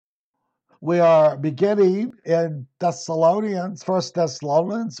We are beginning in Thessalonians, First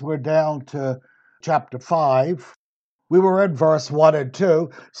Thessalonians. We're down to chapter 5. We were in verse 1 and 2,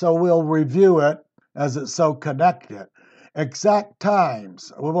 so we'll review it as it's so connected. Exact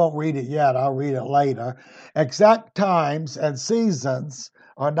times, we won't read it yet, I'll read it later. Exact times and seasons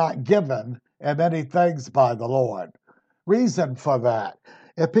are not given in many things by the Lord. Reason for that.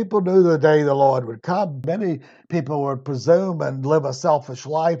 If people knew the day the Lord would come, many people would presume and live a selfish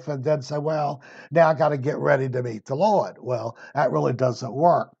life and then say, well, now I got to get ready to meet the Lord. Well, that really doesn't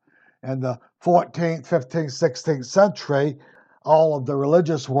work. In the 14th, 15th, 16th century, all of the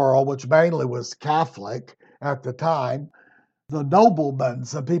religious world, which mainly was Catholic at the time, the noblemen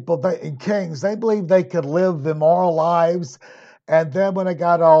and people and kings, they believed they could live immoral lives, and then when they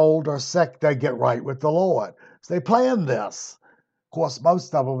got old or sick, they get right with the Lord. So they planned this. Of course,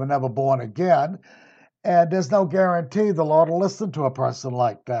 most of them were never born again, and there's no guarantee the Lord will listen to a person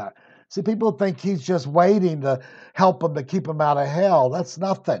like that. See, people think he's just waiting to help them to keep them out of hell. That's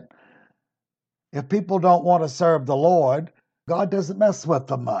nothing. If people don't want to serve the Lord, God doesn't mess with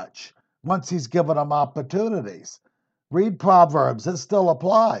them much once he's given them opportunities. Read Proverbs, it still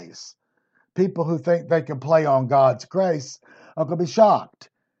applies. People who think they can play on God's grace are going to be shocked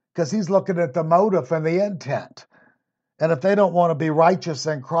because he's looking at the motive and the intent. And if they don't want to be righteous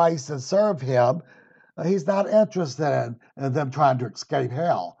in Christ and serve him, he's not interested in them trying to escape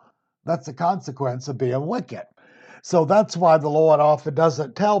hell. That's the consequence of being wicked. So that's why the Lord often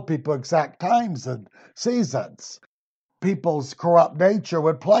doesn't tell people exact times and seasons. People's corrupt nature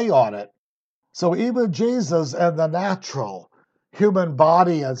would play on it. So even Jesus in the natural, human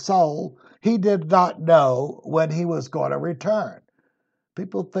body and soul, he did not know when he was going to return.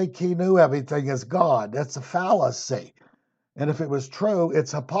 People think he knew everything as God. That's a fallacy. And if it was true,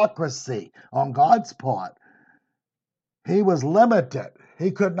 it's hypocrisy on God's part. He was limited.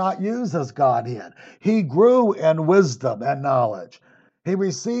 He could not use his Godhead. He grew in wisdom and knowledge. He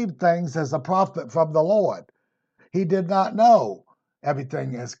received things as a prophet from the Lord. He did not know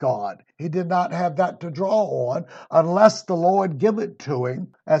everything as God. He did not have that to draw on unless the Lord give it to him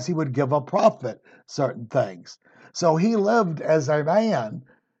as he would give a prophet certain things. So he lived as a man.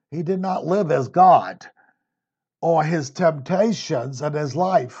 He did not live as God, or his temptations and his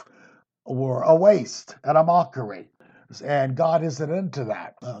life were a waste and a mockery. And God isn't into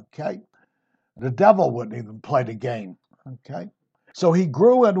that, okay? The devil wouldn't even play the game, okay? So he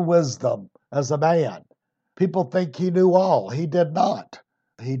grew in wisdom as a man. People think he knew all. He did not.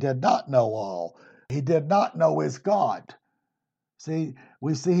 He did not know all. He did not know his God. See,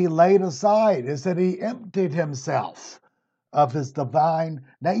 we see he laid aside. It said he emptied himself of his divine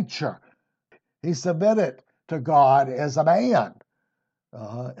nature. He submitted to God as a man.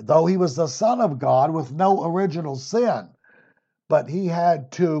 Though he was the Son of God with no original sin, but he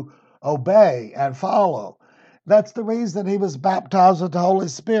had to obey and follow. That's the reason he was baptized with the Holy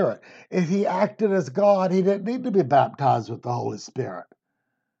Spirit. If he acted as God, he didn't need to be baptized with the Holy Spirit.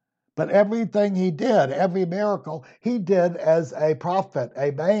 But everything he did, every miracle, he did as a prophet,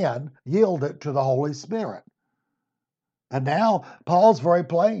 a man, yielded to the Holy Spirit. And now Paul's very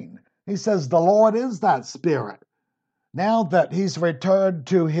plain. He says the Lord is that Spirit. Now that he's returned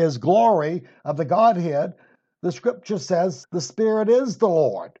to his glory of the Godhead, the scripture says the Spirit is the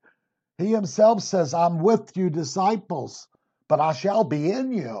Lord. He himself says, I'm with you, disciples, but I shall be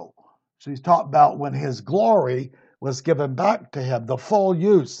in you. So he's talking about when his glory was given back to him, the full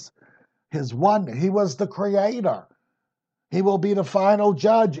use, his one. He was the creator. He will be the final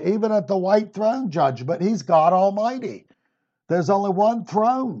judge, even at the white throne judgment. He's God Almighty. There's only one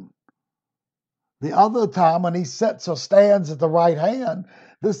throne. The other time when he sits or stands at the right hand,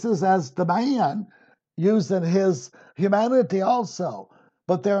 this is as the man using his humanity also.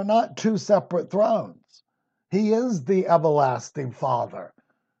 But they're not two separate thrones. He is the everlasting Father,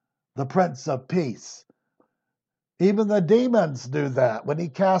 the Prince of Peace. Even the demons knew that. When he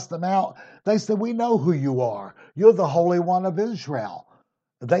cast them out, they said, we know who you are. You're the Holy One of Israel.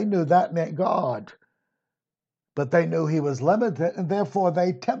 They knew that meant God. But they knew he was limited, and therefore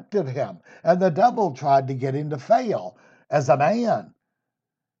they tempted him. And the devil tried to get him to fail as a man.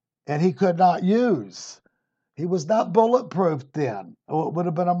 And he could not use. He was not bulletproof then, or it would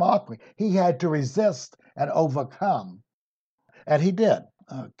have been a mockery. He had to resist and overcome. And he did.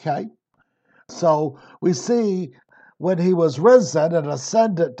 Okay? So we see when he was risen and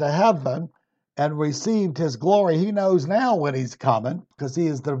ascended to heaven and received his glory, he knows now when he's coming because he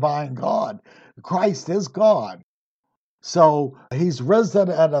is the divine God. Christ is God. So he's risen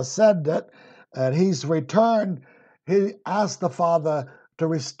and ascended, and he's returned. He asked the Father to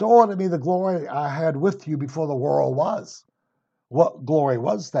restore to me the glory I had with you before the world was. What glory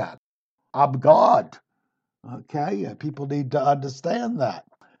was that? I'm God. Okay, and people need to understand that.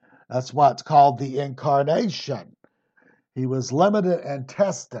 That's why it's called the incarnation. He was limited and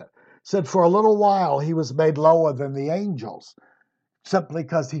tested. Said for a little while he was made lower than the angels, simply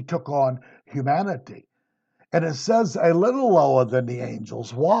because he took on humanity. And it says a little lower than the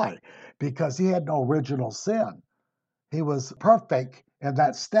angels. Why? Because he had no original sin. He was perfect in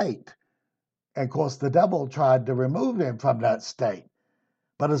that state. And of course, the devil tried to remove him from that state.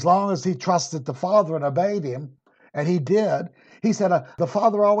 But as long as he trusted the Father and obeyed him, and he did, he said, the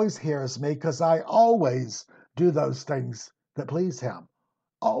Father always hears me because I always do those things that please him.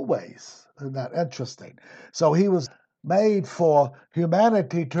 Always. Isn't that interesting? So he was made for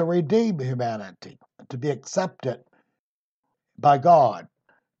humanity to redeem humanity, to be accepted by God,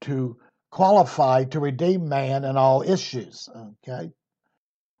 to qualify to redeem man in all issues. Okay?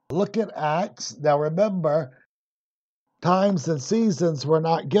 Look at Acts. Now remember, times and seasons were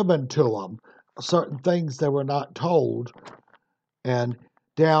not given to them. Certain things they were not told. And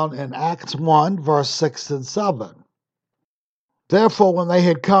down in Acts 1, verse 6 and 7. Therefore, when they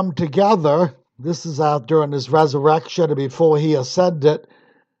had come together, this is out during his resurrection and before he ascended,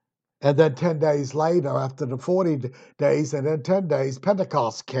 and then 10 days later, after the 40 days, and then 10 days,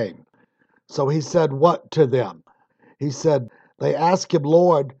 Pentecost came. So he said, what to them? He said, they asked him,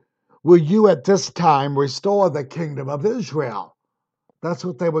 Lord, will you at this time restore the kingdom of Israel? That's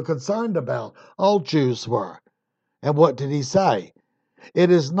what they were concerned about. All Jews were. And what did he say?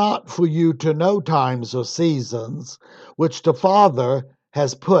 It is not for you to know times or seasons, which the Father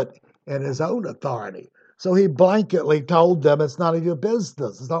has put in his own authority. So he blanketly told them it's none of your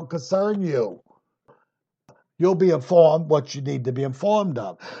business. It don't concern you. You'll be informed what you need to be informed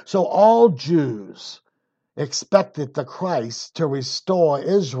of. So all Jews expected the Christ to restore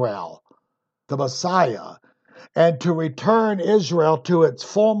Israel, the Messiah, and to return Israel to its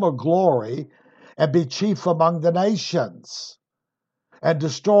former glory and be chief among the nations and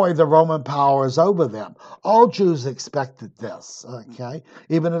destroy the Roman powers over them. All Jews expected this, okay?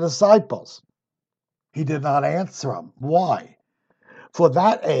 Even the disciples. He did not answer them. Why? For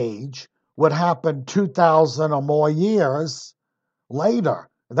that age would happen 2,000 or more years later.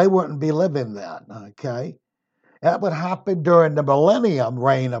 They wouldn't be living then, okay? That would happen during the millennium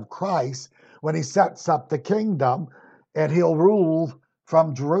reign of Christ when he sets up the kingdom and he'll rule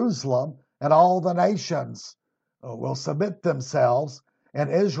from Jerusalem and all the nations will submit themselves and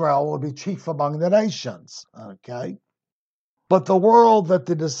Israel will be chief among the nations. Okay? But the world that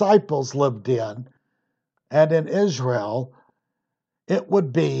the disciples lived in and in Israel, it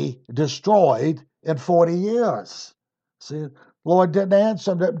would be destroyed in 40 years. See, Lord didn't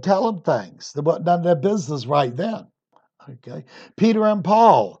answer them, didn't tell them things. There wasn't none of their business right then. Okay. Peter and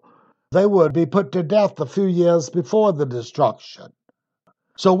Paul, they would be put to death a few years before the destruction.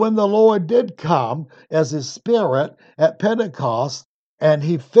 So when the Lord did come as his Spirit at Pentecost and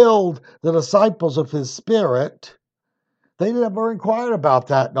he filled the disciples with his Spirit, they never inquired about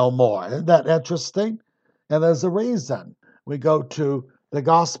that no more. Isn't that interesting? And there's a reason. We go to the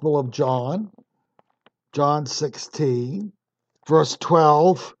Gospel of John, John 16, verse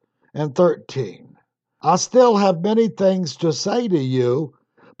 12 and 13. I still have many things to say to you,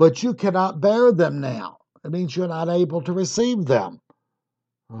 but you cannot bear them now. It means you're not able to receive them.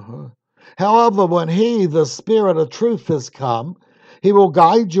 However, when he, the Spirit of truth, has come, he will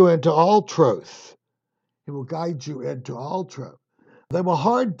guide you into all truth. He will guide you into all truth. They were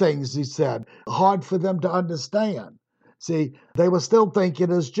hard things, he said, hard for them to understand. See, they were still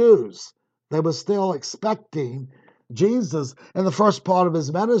thinking as Jews. They were still expecting Jesus in the first part of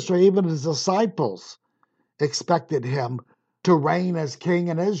his ministry. Even his disciples expected him to reign as king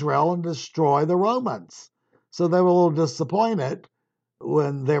in Israel and destroy the Romans. So they were a little disappointed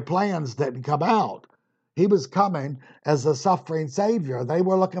when their plans didn't come out. He was coming as a suffering Savior. They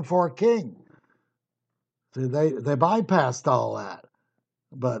were looking for a king. See, they bypassed all that,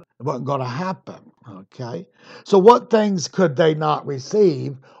 but it wasn't going to happen, okay? So what things could they not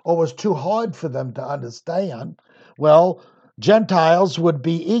receive or was too hard for them to understand? Well, Gentiles would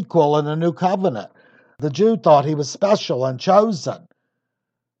be equal in the new covenant. The Jew thought he was special and chosen.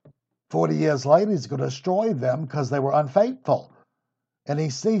 40 years later, he's going to destroy them because they were unfaithful. And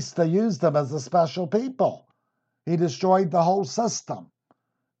he ceased to use them as a special people. He destroyed the whole system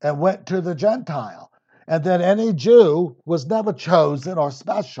and went to the Gentile. And then any Jew was never chosen or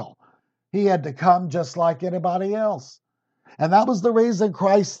special. He had to come just like anybody else. And that was the reason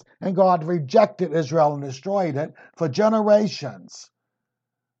Christ and God rejected Israel and destroyed it for generations.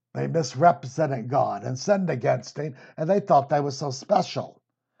 They misrepresented God and sinned against him, and they thought they were so special.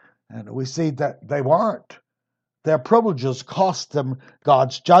 And we see that they weren't. Their privileges cost them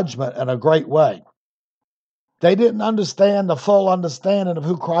God's judgment in a great way. They didn't understand the full understanding of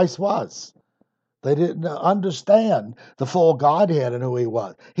who Christ was. They didn't understand the full Godhead and who he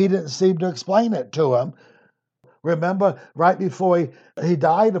was. He didn't seem to explain it to them. Remember, right before he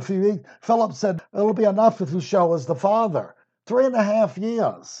died a few weeks, Philip said, it'll be enough if you show us the Father. 3.5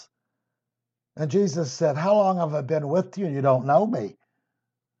 years. And Jesus said, how long have I been with you and you don't know me?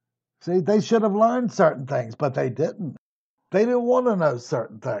 See, they should have learned certain things, but they didn't. They didn't want to know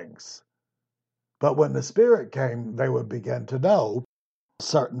certain things. But when the Spirit came, they would begin to know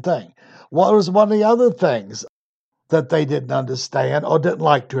certain things. What was one of the other things that they didn't understand or didn't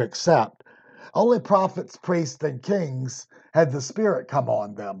like to accept? Only prophets, priests, and kings had the Spirit come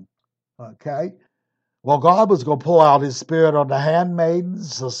on them. Okay? Well, God was going to pour out his Spirit on the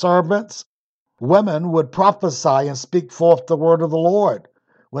handmaidens, the servants. Women would prophesy and speak forth the word of the Lord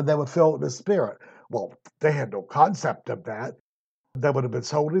when they were filled with the Spirit. Well, they had no concept of that. That would have been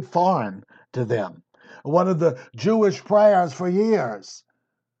totally foreign to them. One of the Jewish prayers for years,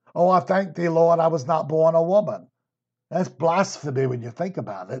 oh, I thank thee, Lord, I was not born a woman. That's blasphemy when you think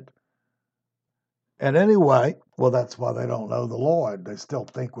about it. And anyway, well, that's why they don't know the Lord. They still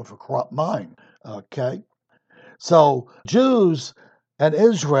think with a corrupt mind. Okay? So Jews and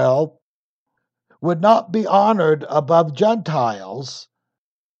Israel would not be honored above Gentiles.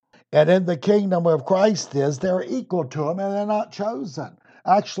 And in the kingdom of Christ they're equal to him and they're not chosen.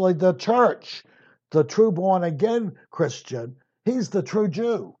 Actually, the church, the true born-again Christian, he's the true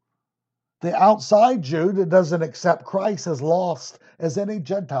Jew. The outside Jew that doesn't accept Christ is lost as any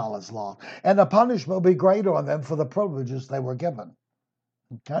Gentile is lost. And the punishment will be greater on them for the privileges they were given.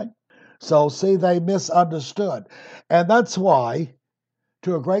 Okay? So, see, they misunderstood. And that's why,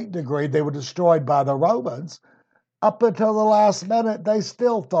 to a great degree, they were destroyed by the Romans. Up until the last minute, they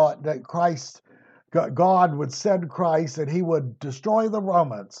still thought that God would send Christ and he would destroy the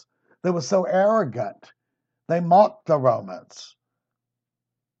Romans. They were so arrogant. They mocked the Romans.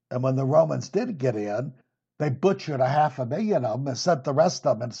 And when the Romans did get in, they butchered 500,000 of them and sent the rest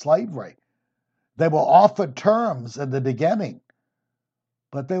of them in slavery. They were offered terms in the beginning,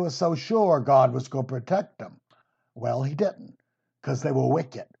 but they were so sure God was going to protect them. Well, he didn't, because they were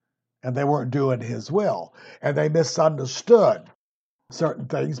wicked and they weren't doing his will. And they misunderstood certain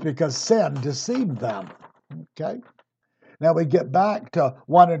things because sin deceived them. Okay? Now we get back to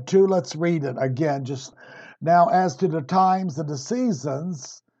 1 and 2. Let's read it again. Just now, as to the times and the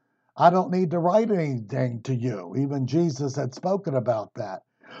seasons, I don't need to write anything to you. Even Jesus had spoken about that.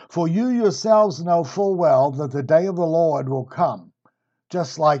 For you yourselves know full well that the day of the Lord will come,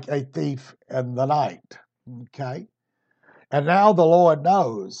 just like a thief in the night. Okay? And now the Lord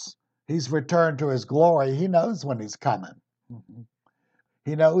knows. He's returned to his glory. He knows when he's coming.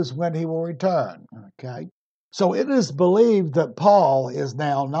 He knows when he will return. Okay? So it is believed that Paul is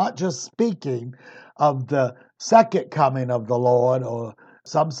now not just speaking of the second coming of the Lord, or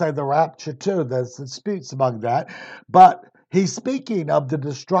some say the rapture too, there's disputes among that, but he's speaking of the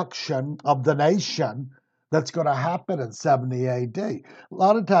destruction of the nation that's going to happen in 70 AD. A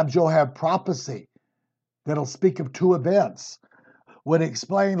lot of times you'll have prophecy that'll speak of two events. When he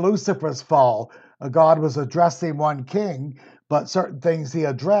explained Lucifer's fall, God was addressing one king, but certain things he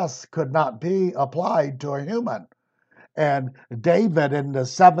addressed could not be applied to a human. And David in the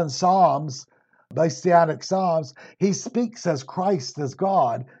 7 Psalms, Messianic Psalms, he speaks as Christ as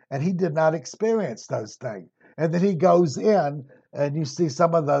God, and he did not experience those things. And then he goes in, and you see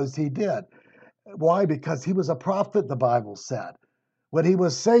some of those he did. Why? Because he was a prophet, the Bible said. When he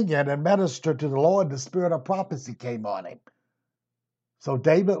was singing and ministered to the Lord, the spirit of prophecy came on him. So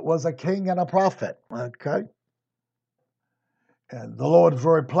David was a king and a prophet. Okay? And the Lord was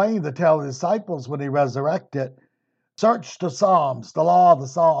very plain to tell the disciples when he resurrected, search the Psalms, the law of the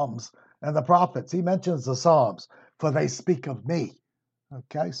Psalms, and the prophets. He mentions the Psalms, for they speak of me.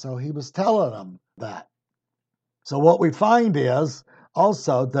 Okay, so he was telling them that. So what we find is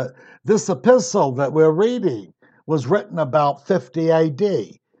also that this epistle that we're reading was written about 50 AD,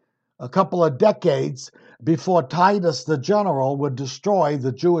 a couple of decades before Titus the general would destroy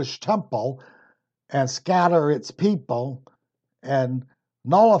the Jewish temple and scatter its people and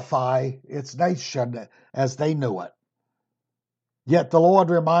nullify its nation as they knew it. Yet the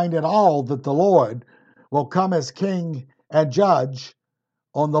Lord reminded all that the Lord will come as king and judge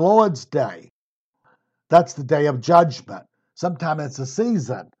on the Lord's day. That's the day of judgment. Sometimes it's a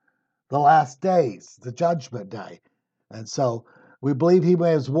season, the last days, the judgment day. And so we believe he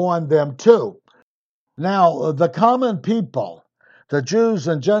has warned them too. Now, the common people, the Jews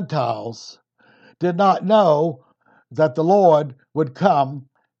and Gentiles, did not know that the Lord would come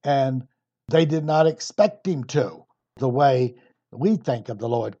and They did not expect him to, the way we think of the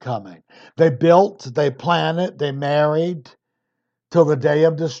Lord coming. They built, they planted, they married till the day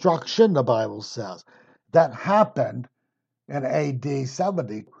of destruction, the Bible says. That happened in AD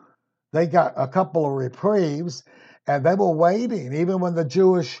 70. They got a couple of reprieves, and they were waiting, even when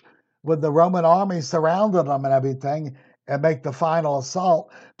the Roman army surrounded them and everything, and make the final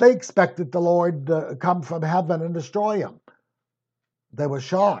assault. They expected the Lord to come from heaven and destroy them. They were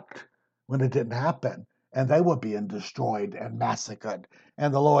shocked when it didn't happen, and they were being destroyed and massacred,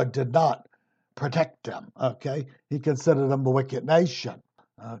 and the Lord did not protect them, okay? He considered them a wicked nation,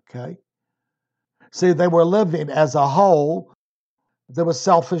 okay? See, they were living as a whole. They were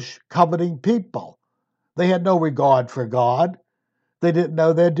selfish, coveting people. They had no regard for God. They didn't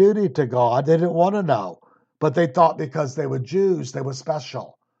know their duty to God. They didn't want to know. But they thought because they were Jews, they were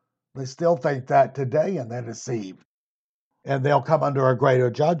special. They still think that today, and they're deceived. And they'll come under a greater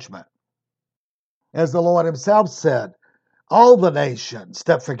judgment. As the Lord himself said, all the nations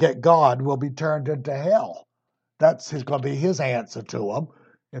that forget God will be turned into hell. That's going to be his answer to them.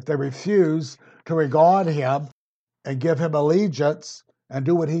 If they refuse to regard him and give him allegiance and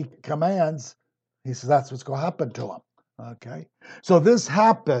do what he commands, he says that's what's going to happen to them. Okay? So this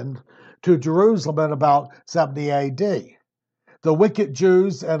happened to Jerusalem in about 70 AD. The wicked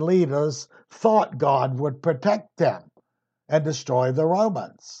Jews and leaders thought God would protect them and destroy the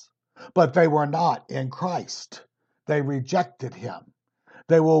Romans. But they were not in Christ. They rejected him.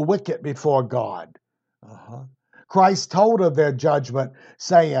 They were wicked before God. Christ told of their judgment,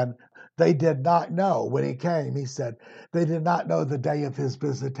 saying they did not know when he came. He said they did not know the day of his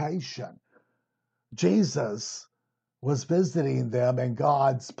visitation. Jesus was visiting them in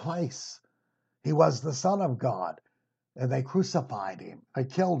God's place. He was the Son of God, and they crucified him. They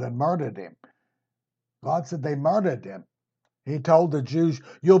killed and murdered him. God said they murdered him. He told the Jews,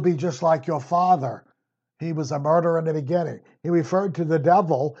 you'll be just like your father. He was a murderer in the beginning. He referred to the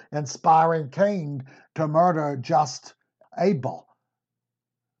devil inspiring Cain to murder just Abel.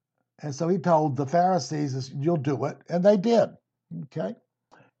 And so he told the Pharisees, you'll do it. And they did. Okay?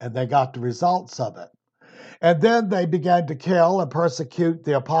 And they got the results of it. And then they began to kill and persecute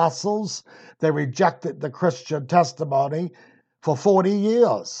the apostles. They rejected the Christian testimony for 40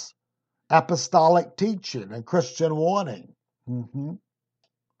 years. Apostolic teaching and Christian warning.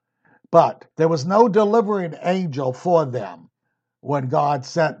 But there was no delivering angel for them when God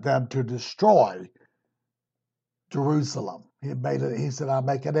sent them to destroy Jerusalem. He said, I'll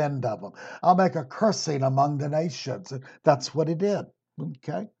make an end of them. I'll make a cursing among the nations. That's what he did.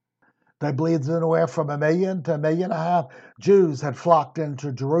 Okay? They believed anywhere from 1 million to 1.5 million Jews had flocked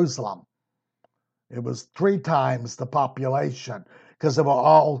into Jerusalem. It was 3 times the population because they were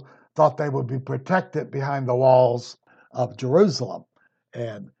all thought they would be protected behind the walls of Jerusalem.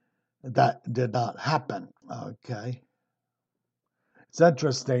 And that did not happen. Okay? It's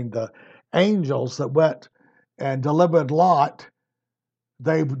interesting. The angels that went and delivered Lot,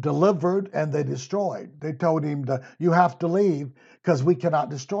 they delivered and they destroyed. They told him, you have to leave because we cannot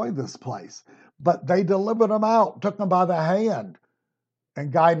destroy this place. But they delivered him out, took him by the hand,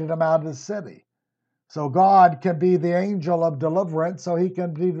 and guided him out of the city. So God can be the angel of deliverance, so he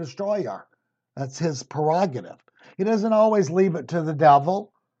can be the destroyer. That's his prerogative. He doesn't always leave it to the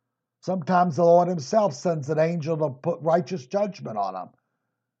devil. Sometimes the Lord himself sends an angel to put righteous judgment on him.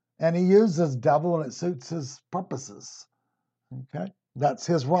 And he uses devil and it suits his purposes. Okay? That's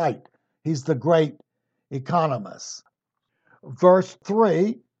his right. He's the great economist. Verse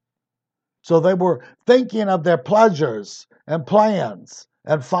 3, so they were thinking of their pleasures and plans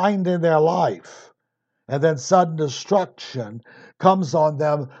and finding their life. And then sudden destruction comes on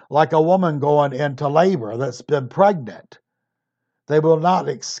them like a woman going into labor that's been pregnant. They will not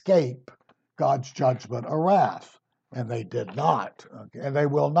escape God's judgment or wrath. And they did not. Okay? And they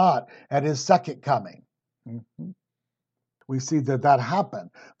will not at his second coming. We see that happened.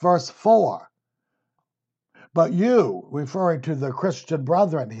 Verse 4. But you, referring to the Christian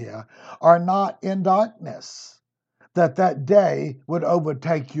brethren here, are not in darkness, that day would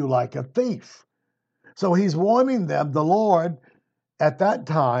overtake you like a thief. So he's warning them. The Lord, at that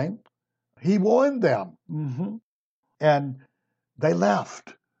time, he warned them. And they left.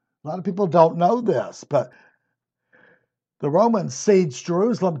 A lot of people don't know this, but the Romans sieged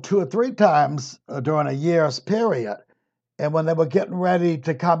Jerusalem 2 or 3 times during a year's period. And when they were getting ready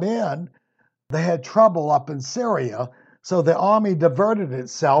to come in, they had trouble up in Syria. So the army diverted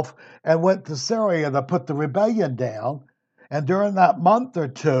itself and went to Syria to put the rebellion down. And during that month or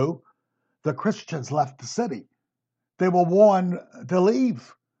 2, the Christians left the city. They were warned to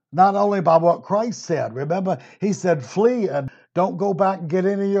leave, not only by what Christ said. Remember, he said, flee and don't go back and get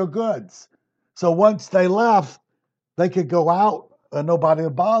any of your goods. So once they left, they could go out and nobody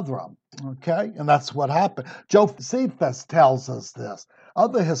would bother them. Okay? And that's what happened. Josephus tells us this.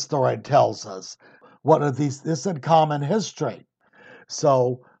 Other historian tells us what are these. This is common history.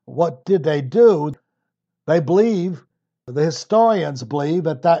 So what did they do? They believe, the historians believe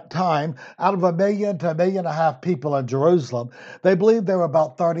at that time, out of 1 million to 1.5 million people in Jerusalem, they believe there were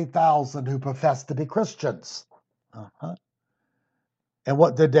about 30,000 who professed to be Christians. And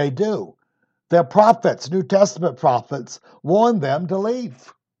what did they do? Their prophets, New Testament prophets, warned them to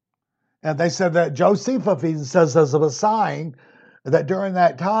leave. And they said that Josephus even says as a sign that during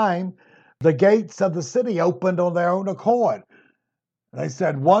that time, the gates of the city opened on their own accord. They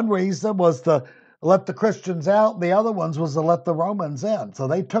said one reason was to let the Christians out, the other ones was to let the Romans in. So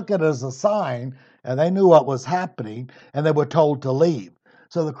they took it as a sign, and they knew what was happening, and they were told to leave.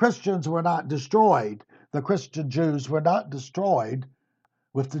 So the Christians were not destroyed. The Christian Jews were not destroyed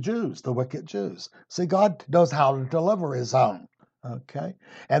with the Jews, the wicked Jews. See, God knows how to deliver his own. Okay?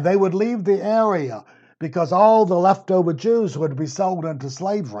 And they would leave the area because all the leftover Jews would be sold into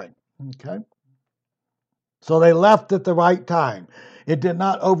slavery. Okay? So they left at the right time. It did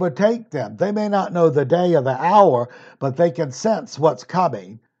not overtake them. They may not know the day or the hour, but they can sense what's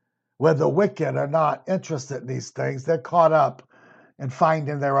coming. Where the wicked are not interested in these things, they're caught up in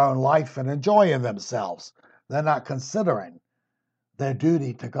finding their own life and enjoying themselves. They're not considering their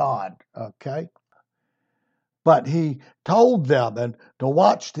duty to God, okay? But he told them and to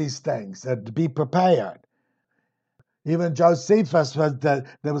watch these things and to be prepared. Even Josephus said that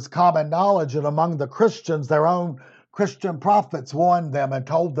there was common knowledge that among the Christians, their own Christian prophets warned them and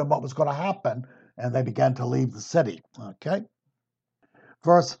told them what was going to happen, and they began to leave the city. Okay?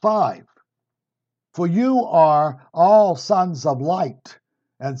 Verse 5, for you are all sons of light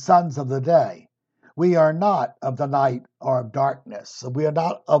and sons of the day. We are not of the night or of darkness. We are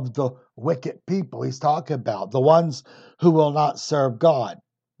not of the wicked people he's talking about, the ones who will not serve God.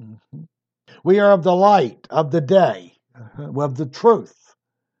 We are of the light of the day, of the truth.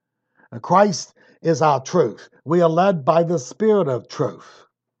 Christ is our truth. We are led by the Spirit of truth.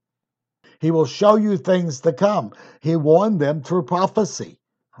 He will show you things to come. He warned them through prophecy.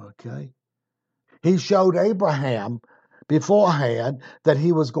 Okay? He showed Abraham beforehand that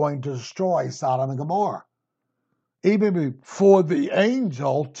he was going to destroy Sodom and Gomorrah. Even before the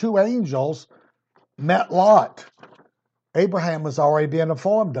two angels met Lot, Abraham was already being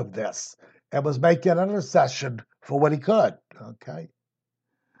informed of this and was making intercession for what he could. Okay?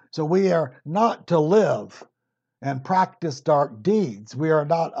 So we are not to live and practice dark deeds. We are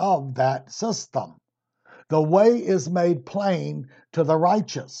not of that system. The way is made plain to the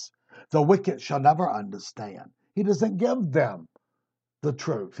righteous. The wicked shall never understand. He doesn't give them the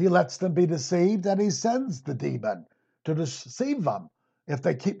truth. He lets them be deceived, and he sends the demon to deceive them if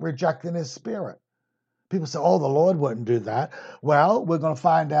they keep rejecting his spirit. People say, oh, the Lord wouldn't do that. Well, we're going to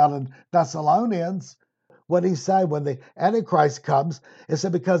find out in Thessalonians what he said when the Antichrist comes. It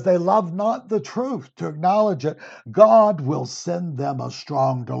said, because they love not the truth to acknowledge it, God will send them a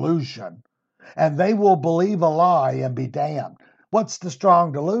strong delusion, and they will believe a lie and be damned. What's the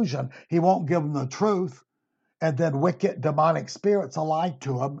strong delusion? He won't give them the truth, and then wicked demonic spirits will lie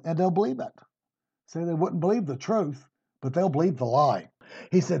to them, and they'll believe it. See, they wouldn't believe the truth, but they'll believe the lie.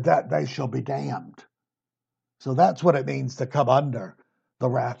 He said that they shall be damned. So that's what it means to come under the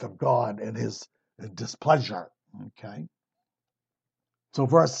wrath of God and his displeasure. Okay. So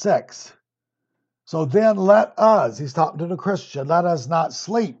verse 6. So then let us, he's talking to the Christian, let us not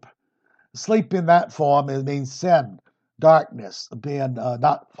sleep. Sleep in that form, it means sin, darkness, being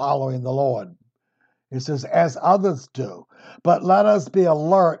not following the Lord. It says, as others do. But let us be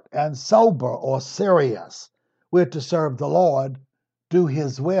alert and sober or serious. We're to serve the Lord, do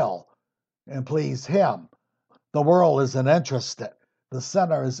his will, and please him. The world isn't interested. The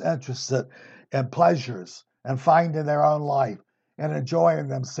sinner is interested in pleasures and finding their own life and enjoying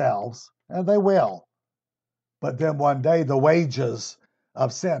themselves, and they will. But then one day the wages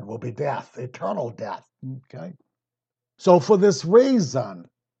of sin will be death, eternal death. Okay? So for this reason,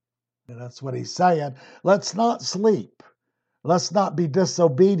 and that's what he's saying, let's not sleep. Let's not be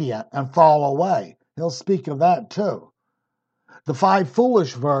disobedient and fall away. He'll speak of that too. The 5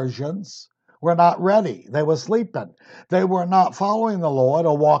 foolish virgins were not ready. They were sleeping. They were not following the Lord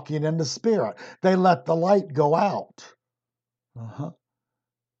or walking in the Spirit. They let the light go out.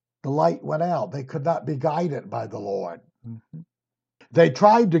 The light went out. They could not be guided by the Lord. They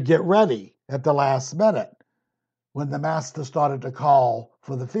tried to get ready at the last minute when the Master started to call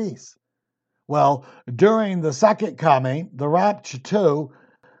for the feast. Well, during the second coming, the rapture too,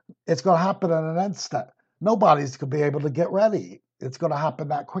 it's going to happen in an instant. Nobody's going to be able to get ready. It's going to happen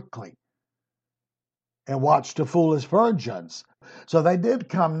that quickly. and watch the foolish virgins. So they did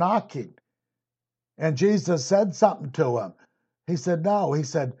come knocking. And Jesus said something to him. He said, no. He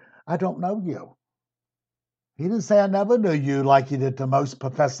said, I don't know you. He didn't say, I never knew you, like he did to most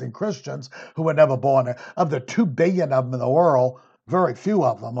professing Christians who were never born. Of the 2 billion of them in the world, very few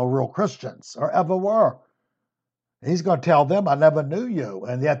of them are real Christians or ever were. He's going to tell them, I never knew you.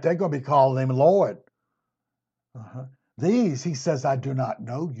 And yet they're going to be calling him Lord. These, he says, I do not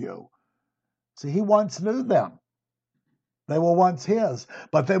know you. See, he once knew them. They were once his,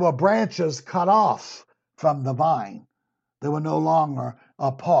 but they were branches cut off from the vine. They were no longer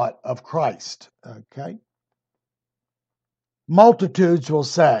a part of Christ. Okay? Multitudes will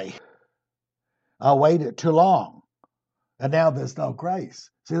say, I waited too long, and now there's no grace.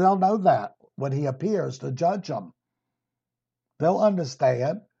 See, they'll know that when he appears to judge them. They'll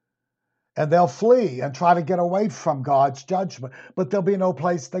understand, and they'll flee and try to get away from God's judgment, but there'll be no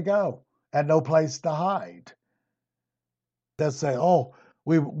place to go and no place to hide. They'll say, oh,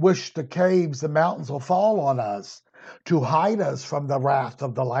 we wish the caves and mountains will fall on us to hide us from the wrath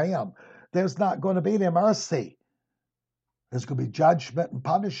of the Lamb. There's not going to be any mercy. There's going to be judgment and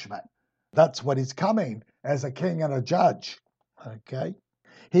punishment. That's what he's coming as a king and a judge. Okay?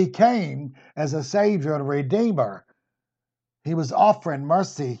 He came as a savior and a redeemer. He was offering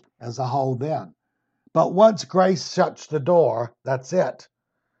mercy as a whole then. But once grace shuts the door, that's it.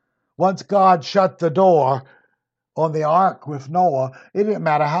 Once God shut the door on the ark with Noah, it didn't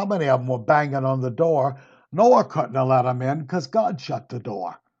matter how many of them were banging on the door. Noah couldn't have let them in because God shut the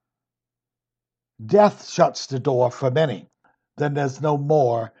door. Death shuts the door for many. Then there's no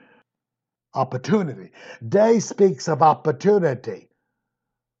more opportunity. Day speaks of opportunity.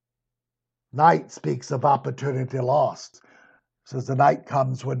 Night speaks of opportunity lost. It says the night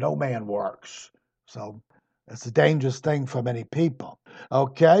comes when no man works. So it's a dangerous thing for many people.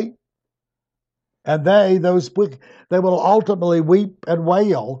 Okay? And they will ultimately weep and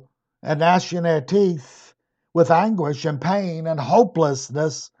wail and gnashing their teeth with anguish and pain and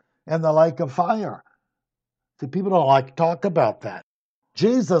hopelessness in the lake of fire. See, people don't like to talk about that.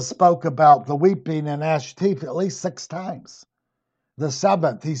 Jesus spoke about the weeping and gnashing teeth at least 6 times. The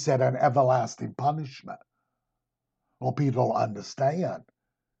 7th, he said, an everlasting punishment. Well, people don't understand.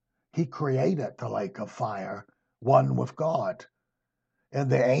 He created the lake of fire, one with God. And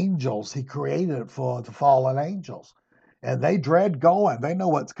the angels, he created for the fallen angels. And they dread going. They know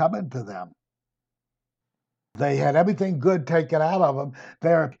what's coming to them. They had everything good taken out of them.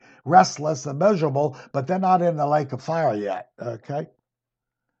 They're restless and miserable, but they're not in the lake of fire yet. Okay?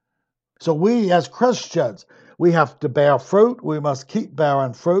 So we as Christians, we have to bear fruit. We must keep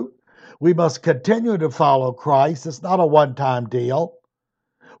bearing fruit. We must continue to follow Christ. It's not a one-time deal.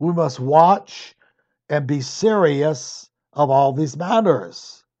 We must watch and be serious of all these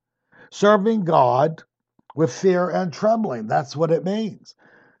matters. Serving God with fear and trembling. That's what it means.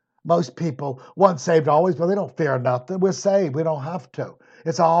 Most people, once saved, always, but they don't fear nothing. We're saved. We don't have to.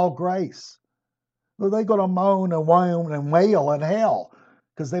 It's all grace. Well, they're going to moan and whine and wail in hell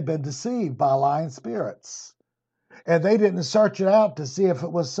because they've been deceived by lying spirits. And they didn't search it out to see if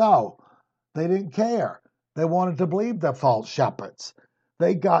it was so. They didn't care. They wanted to believe their false shepherds.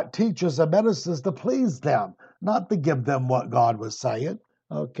 They got teachers and ministers to please them, not to give them what God was saying.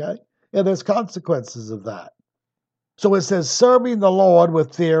 Okay? And there's consequences of that. So it says, serving the Lord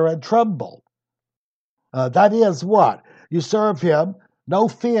with fear and tremble. That is what? You serve him, no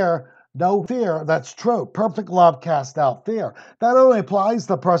fear, that's true. Perfect love casts out fear. That only applies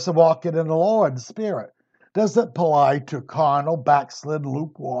to the person walking in the Lord in spirit. Doesn't apply to carnal, backslid,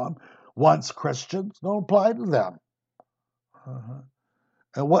 lukewarm, once Christians. Don't apply to them.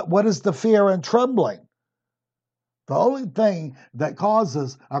 And what is the fear and trembling? The only thing that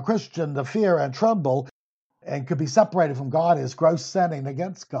causes a Christian to fear and tremble and could be separated from God is gross sinning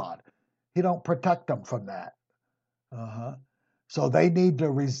against God. He don't protect them from that. So they need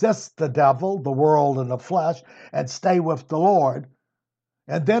to resist the devil, the world, and the flesh, and stay with the Lord.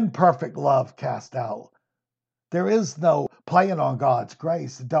 And then perfect love cast out. There is no playing on God's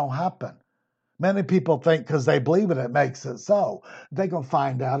grace. It don't happen. Many people think because they believe it makes it so. They're going to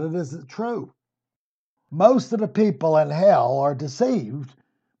find out it isn't true. Most of the people in hell are deceived,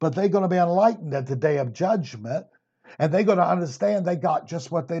 but they're going to be enlightened at the day of judgment, and they're going to understand they got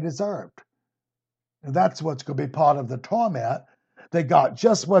just what they deserved. And that's what's going to be part of the torment. They got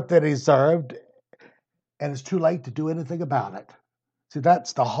just what they deserved, and it's too late to do anything about it. See,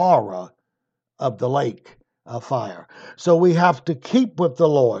 that's the horror of the lake of fire. So we have to keep with the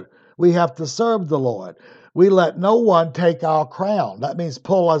Lord. We have to serve the Lord. We let no one take our crown. That means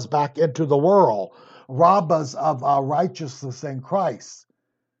pull us back into the world, rob us of our righteousness in Christ,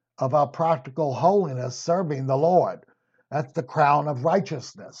 of our practical holiness serving the Lord. That's the crown of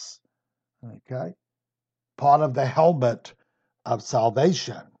righteousness. Okay? Part of the helmet of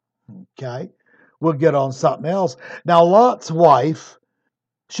salvation. Okay? We'll get on something else. Now, Lot's wife,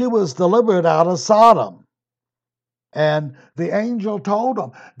 she was delivered out of Sodom. And the angel told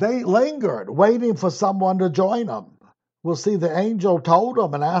them. They lingered, waiting for someone to join them. We'll see the angel told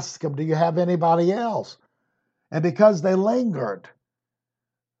them and asked them, do you have anybody else? And because they lingered,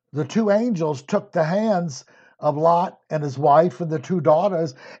 the two angels took the hands of Lot and his wife and the two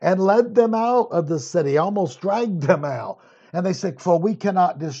daughters and led them out of the city, almost dragged them out. And they said, for we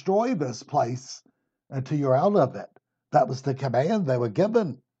cannot destroy this place until you're out of it. That was the command they were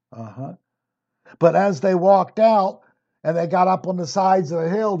given. But as they walked out and they got up on the sides of the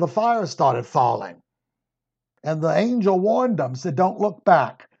hill, the fire started falling. And the angel warned them, said, don't look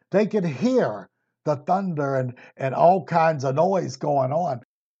back. They could hear the thunder and all kinds of noise going on.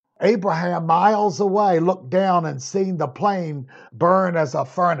 Abraham, miles away, looked down and seen the plain burn as a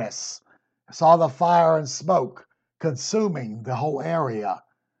furnace, saw the fire and smoke consuming the whole area.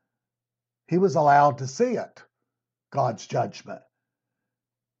 He was allowed to see it, God's judgment.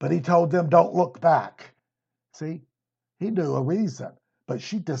 But he told them, don't look back. See, he knew a reason, but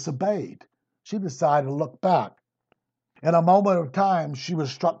she disobeyed. She decided to look back. In a moment of time, she was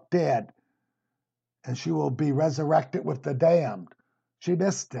struck dead, and she will be resurrected with the damned. She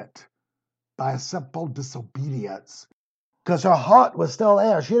missed it by a simple disobedience because her heart was still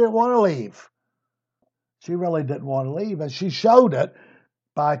there. She didn't want to leave. She really didn't want to leave, and she showed it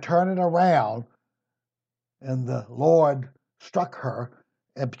by turning around, and the Lord struck her,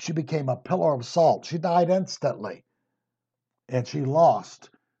 and she became a pillar of salt. She died instantly, and she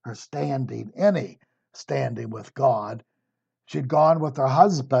lost her standing, any standing with God. She'd gone with her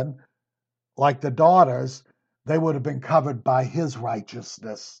husband, like the daughters, they would have been covered by his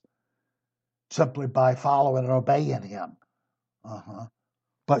righteousness, simply by following and obeying him.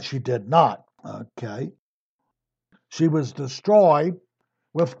 But she did not. Okay. She was destroyed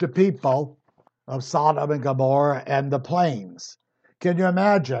with the people of Sodom and Gomorrah and the plains. Can you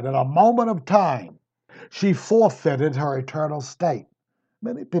imagine? In a moment of time, she forfeited her eternal state.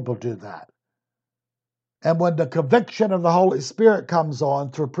 Many people do that. And when the conviction of the Holy Spirit comes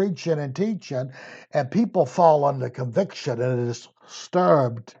on through preaching and teaching, and people fall under conviction and it is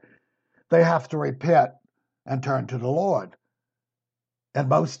disturbed, they have to repent and turn to the Lord. And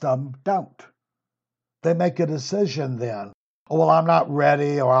most of them don't. They make a decision then. Oh, well, I'm not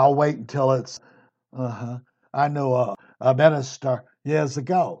ready, or I'll wait until it's... I knew a minister years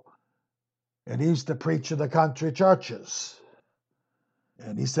ago, and he used to preach in the country churches.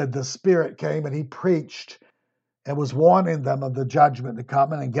 And he said the Spirit came and he preached and was warning them of the judgment to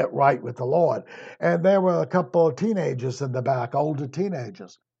come and get right with the Lord. And there were a couple of teenagers in the back, older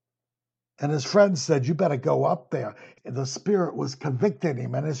teenagers. And his friend said, you better go up there. And the Spirit was convicting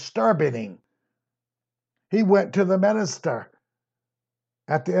him and disturbing him. He went to the minister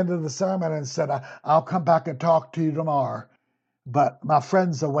at the end of the sermon and said, I'll come back and talk to you tomorrow, but my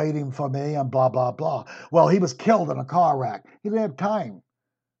friends are waiting for me and blah, blah, blah. Well, he was killed in a car wreck. He didn't have time.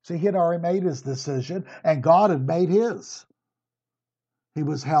 See, he had already made his decision, and God had made his. He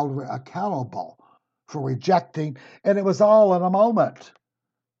was held accountable for rejecting, and it was all in a moment.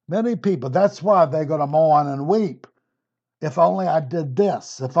 Many people, that's why they're going to mourn and weep. If only I did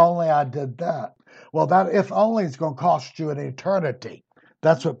this, if only I did that. Well, that if only is going to cost you an eternity.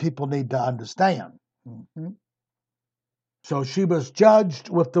 That's what people need to understand. So she was judged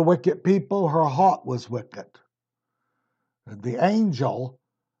with the wicked people. Her heart was wicked. And the angel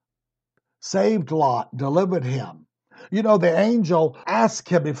saved Lot, delivered him. You know, the angel asked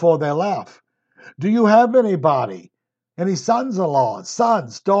him before they left, do you have anybody? Any sons-in-law,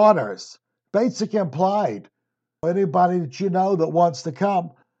 sons, daughters? Basic implied. Anybody that you know that wants to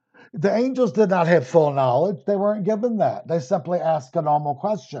come? The angels did not have full knowledge. They weren't given that. They simply asked a normal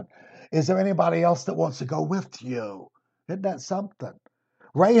question. Is there anybody else that wants to go with you? Isn't that something?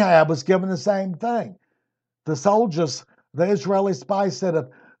 Rahab was given the same thing. The soldiers, the Israeli spies said,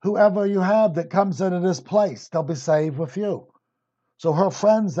 whoever you have that comes into this place, they'll be saved with you. So her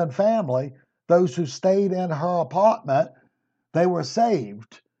friends and family, those who stayed in her apartment, they were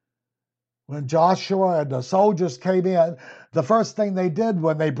saved. When Joshua and the soldiers came in, the first thing they did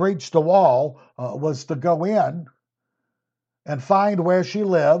when they breached the wall was to go in and find where she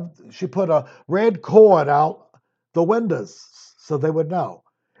lived. She put a red cord out the windows so they would know.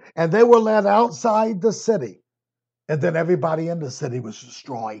 And they were led outside the city. And then everybody in the city was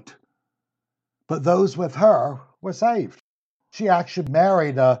destroyed. But those with her were saved. She actually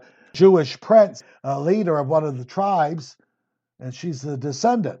married a Jewish prince, a leader of one of the tribes, and she's a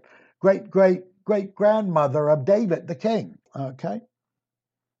descendant. great-great-great-grandmother of David, the king. Okay?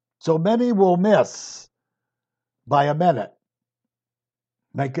 So many will miss by a minute.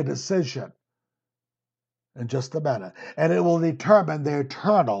 Make a decision in just a minute, and it will determine their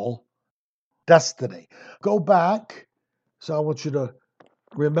eternal destiny. Go back. So I want you to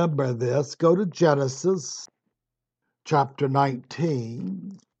remember this. Go to Genesis chapter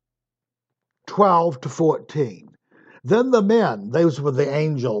 19, 12 to 14. Then the men, those were the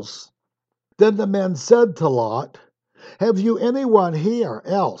angels, then the men said to Lot, have you anyone here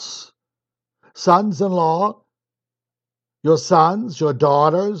else? Sons-in-law, your sons, your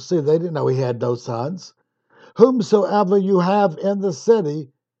daughters? See, they didn't know he had no sons. Whomsoever you have in the city,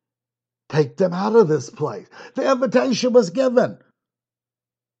 take them out of this place. The invitation was given.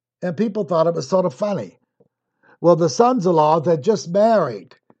 And people thought it was sort of funny. Well, the sons-in-law, they'd just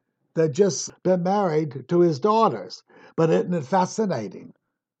married. They'd just been married to his daughters. But isn't it fascinating?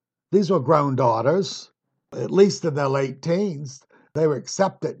 These were grown daughters, at least in their late teens. They were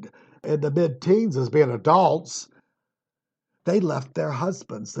accepted in the mid-teens as being adults. They left their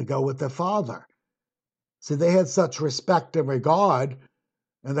husbands to go with their father. See, they had such respect and regard,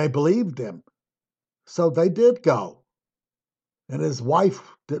 and they believed him. So they did go. And his wife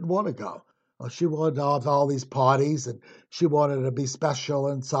didn't want to go. She wanted to have all these parties, and she wanted to be special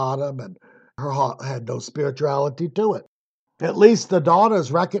in Sodom, and her heart had no spirituality to it. At least the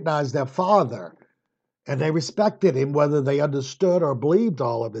daughters recognized their father, and they respected him, whether they understood or believed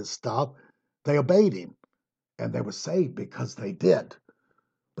all of his stuff. They obeyed him, and they were saved because they did.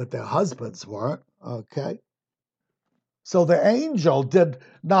 But their husbands weren't, okay? So the angel did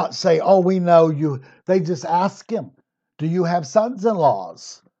not say, oh, we know you. They just asked him, do you have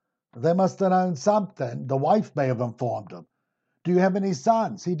sons-in-laws? They must have known something. The wife may have informed him. Do you have any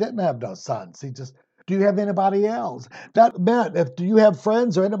sons? He didn't have no sons. He just, do you have anybody else? That meant, do you have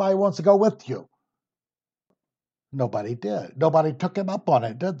friends or anybody wants to go with you? Nobody did. Nobody took him up on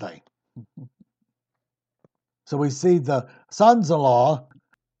it, did they? So we see the sons-in-law,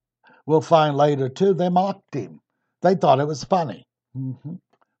 we'll find later too, they mocked him. They thought it was funny.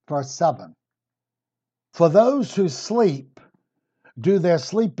 Verse 7. For those who sleep do their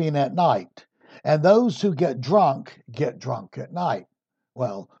sleeping at night, and those who get drunk at night.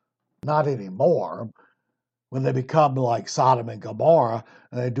 Well, not anymore. When they become like Sodom and Gomorrah,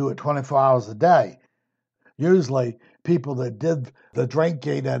 and they do it 24 hours a day. Usually, people that did the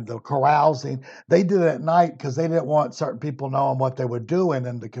drinking and the carousing, they did it at night because they didn't want certain people knowing what they were doing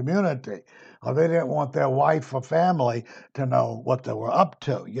in the community, or they didn't want their wife or family to know what they were up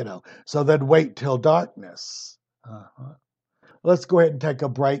to, So they'd wait till darkness. Let's go ahead and take a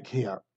break here.